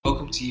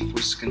to Youth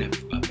Voice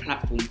Connect, a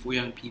platform for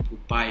young people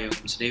by young.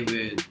 Today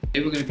we're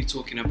going to be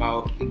talking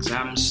about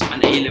exams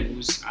and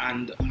A-levels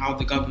and how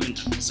the government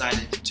have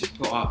decided to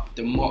put up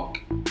the mock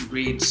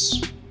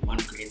grades one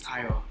grade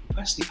higher.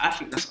 Personally, I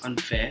think that's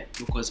unfair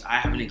because I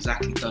haven't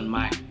exactly done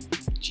my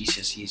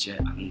GCSEs yet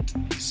and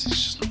it's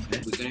just not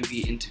fair. We're going to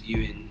be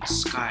interviewing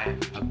Sky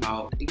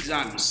about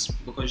exams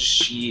because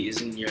she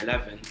is in year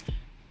 11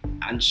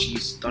 and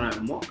she's done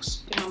her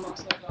mocks. Did my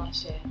mocks like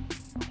last year.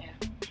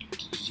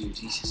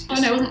 GCSEs. Oh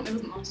no, it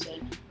wasn't last year.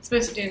 I was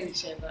supposed to do it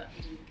this year, but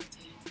I didn't get to.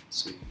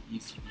 So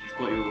you've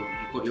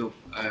got your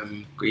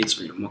grades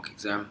for your mock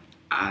exam,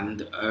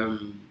 and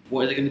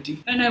what are they going to do?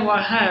 I don't know what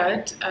I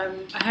heard.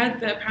 I heard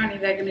that apparently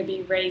they're going to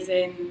be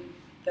raising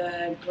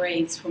the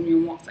grades from your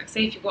mocks. Like,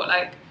 say if you got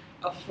like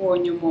a 4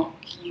 in your mock,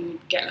 you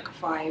would get like a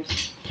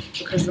 5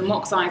 because the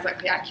mocks aren't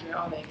exactly accurate,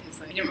 are they? Because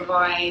like, you didn't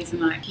revise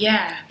and like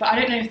but I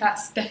don't know if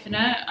that's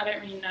definite. I don't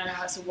really know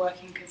how it's all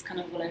working because it's kind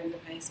of all over the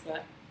place,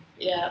 but.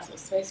 Yeah, that's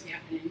what's supposed to be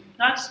happening.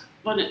 I just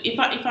wonder, if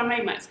I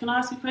may, Max, can I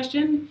ask you a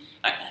question?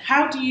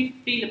 How do you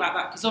feel about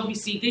that? Because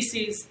obviously this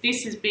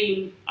has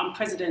been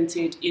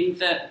unprecedented in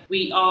that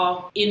we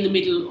are in the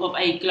middle of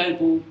a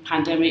global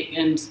pandemic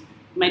and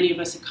many of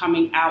us are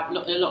coming out, a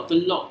lot of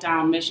the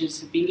lockdown measures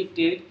have been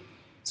lifted.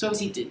 So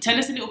obviously tell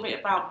us a little bit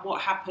about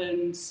what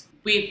happens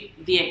with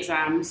the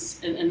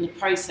exams and the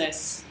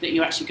process that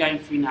you're actually going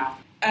through now.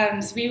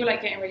 So we were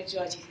like getting ready to do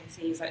our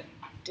GCSEs, like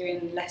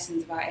doing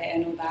lessons about it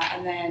and all that,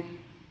 and then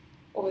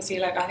obviously,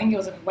 like I think it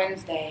was like a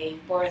Wednesday,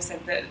 Boris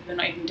said that we're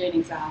not even doing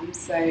exams.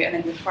 So, and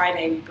then the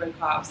Friday we broke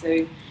up.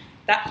 So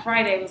that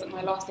Friday was like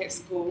my last day of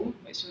school,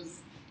 which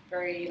was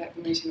very like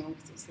emotional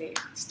because obviously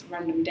just a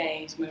random day.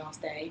 It was my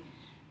last day.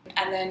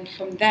 And then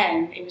from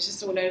then, it was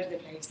just all over the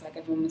place. Like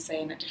everyone was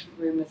saying like different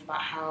rumours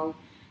about how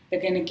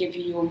they're going to give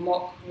you your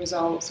mock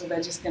results, or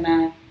they're just going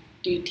to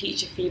do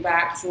teacher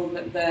feedbacks, or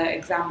that the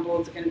exam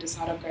boards are going to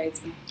decide our grades.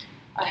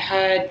 I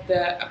heard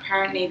that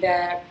apparently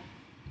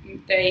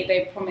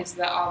they promised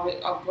that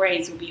our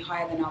grades will be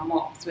higher than our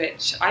mocks,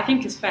 which I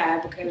think is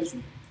fair because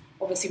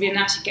obviously we didn't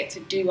actually get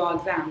to do our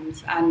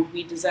exams and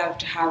we deserve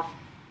to have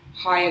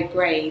higher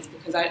grades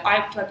because I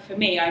like for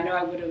me, I know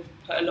I would have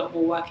put a lot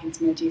more work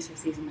into my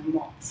GCSEs and my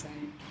mocks.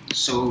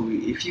 So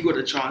if you got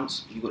a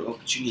chance, you got an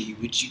opportunity,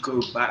 would you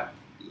go back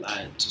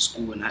like to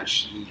school and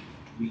actually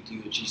redo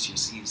your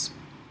GCSEs?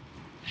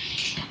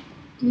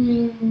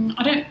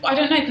 I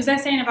don't know because they're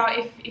saying about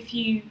if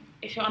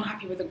you're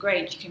unhappy with a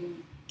grade, you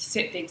can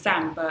sit the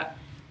exam, but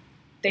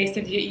they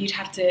said you'd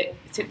have to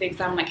sit the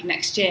exam like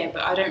next year,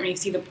 but I don't really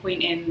see the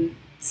point in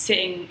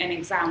sitting an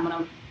exam when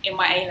I'm in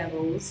my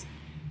A-levels.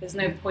 There's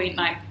no point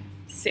like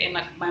sitting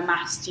like my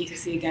maths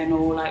GCSE again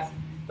or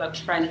like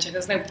French.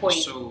 There's no point.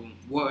 So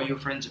what are your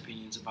friends'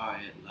 opinions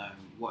about it? Like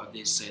what have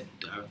they said?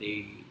 Have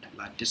they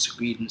like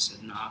disagreed and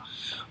said, nah,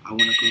 I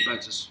want to go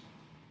back to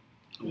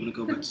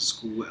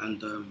school and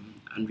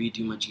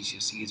redo my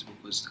GCSEs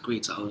because the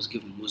grades that I was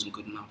given wasn't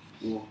good enough,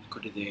 or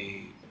could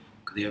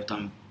they have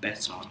done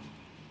better?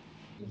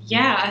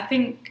 Yeah, I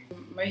think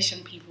most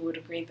young people would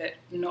agree that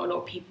not a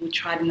lot of people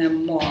tried in their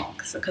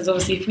mocks because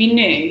obviously if we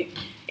knew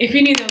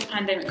there was a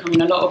pandemic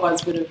coming, a lot of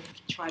us would have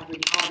tried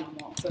really hard in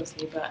the mocks,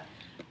 obviously. But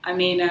I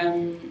mean,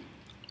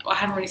 I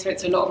haven't really spoken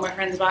to a lot of my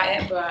friends about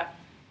it, but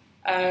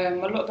a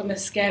lot of them are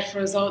scared for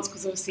results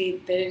because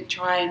obviously they didn't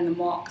try in the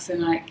mocks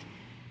and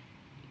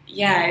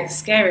it's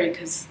scary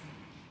because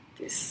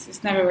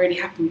it's never really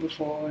happened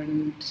before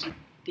and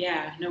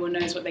no one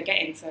knows what they're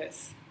getting, so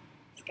it's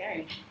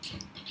scary.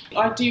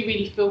 I do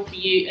really feel for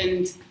you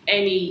and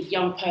any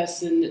young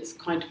person that's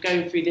kind of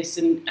going through this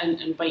and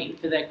waiting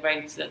for their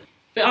grades.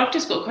 But I've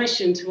just got a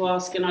question to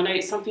ask, and I know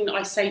it's something that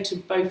I say to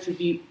both of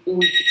you all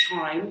the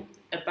time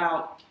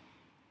about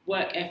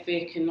work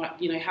ethic and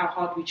how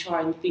hard we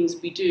try and things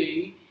we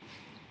do.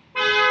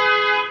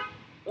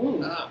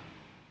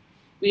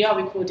 We are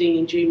recording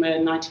in Dreamer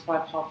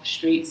 95 Harper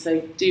Street,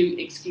 so do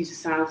excuse the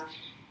sounds.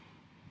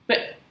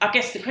 But I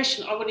guess the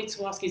question I wanted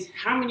to ask is,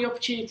 how many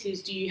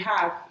opportunities do you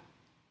have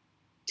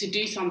to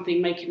do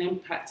something, make an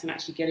impact, and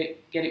actually get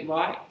it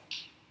right?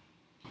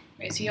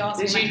 Wait, so you're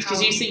asking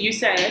because you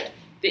said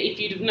that if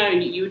you'd have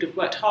known, you would have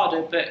worked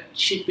harder. But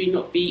should we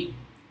not be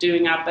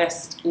doing our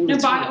best all the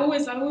time? No, but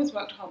I always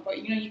worked hard. But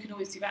you can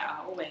always do better.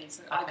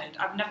 Always. Okay.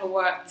 I've never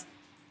worked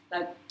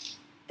like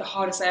the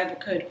hardest I ever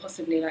could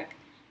possibly. Like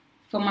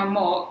for my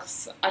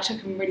mocks, I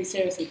took them really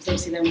seriously because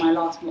obviously they were my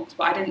last mocks.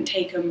 But I didn't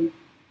take them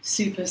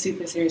super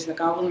seriously.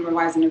 Like I wasn't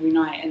revising every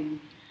night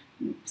and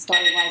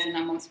started revising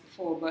that months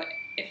before. But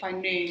if I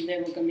knew they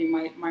were going to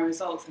be my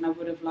results, then I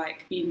would have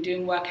been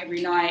doing work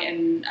every night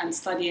and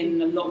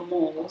studying a lot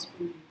more. But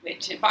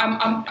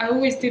I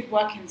always did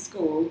work in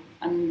school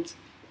and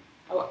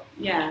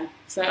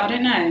so I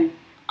don't know.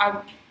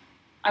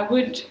 I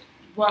would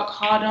work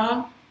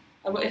harder.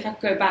 If I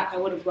could go back, I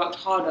would have worked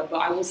harder. But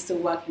I was still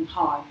working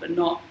hard, but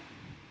not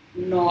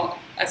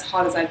as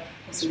hard as I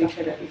possibly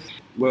could have.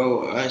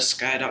 Well,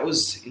 Sky, that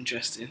was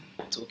interesting,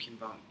 talking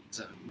about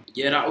exam.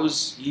 Yeah, that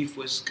was Youth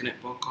Voice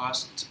Connect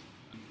podcast.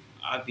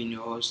 I've been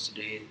your host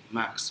today,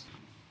 Max,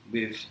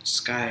 with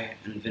Sky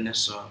and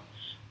Vanessa.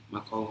 my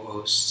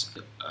co-host.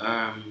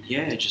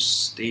 Yeah,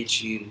 just stay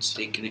tuned,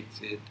 stay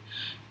connected.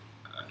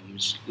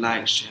 Just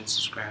like, share, and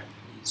subscribe,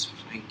 please.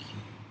 Thank you.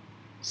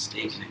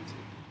 Stay connected.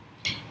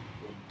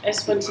 I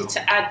just wanted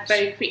to add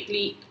very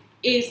quickly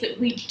is that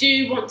we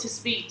do want to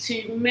speak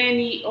to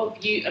many of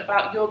you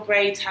about your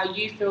grades, how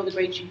you feel the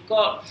grades you've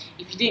got.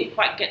 If you didn't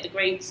quite get the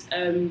grades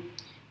that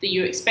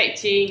you're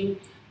expecting,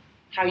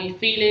 how are you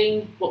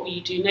feeling? What will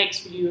you do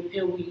next? Will you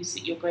appeal? Will you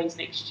sit your grades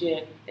next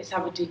year? Let's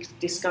have a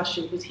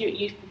discussion, because here at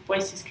Youthful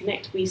Voices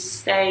Connect, we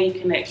stay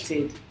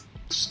connected.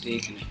 Stay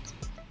connected.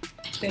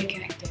 Stay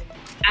connected.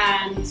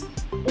 And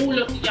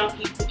all of the young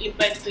people in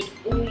Bedford,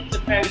 all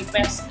the very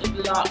best of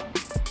luck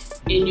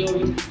in your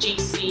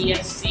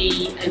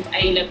GCSE and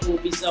A-level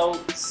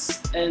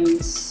results, and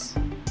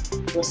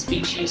we'll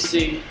speak to you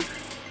soon.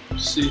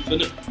 See you for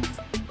now.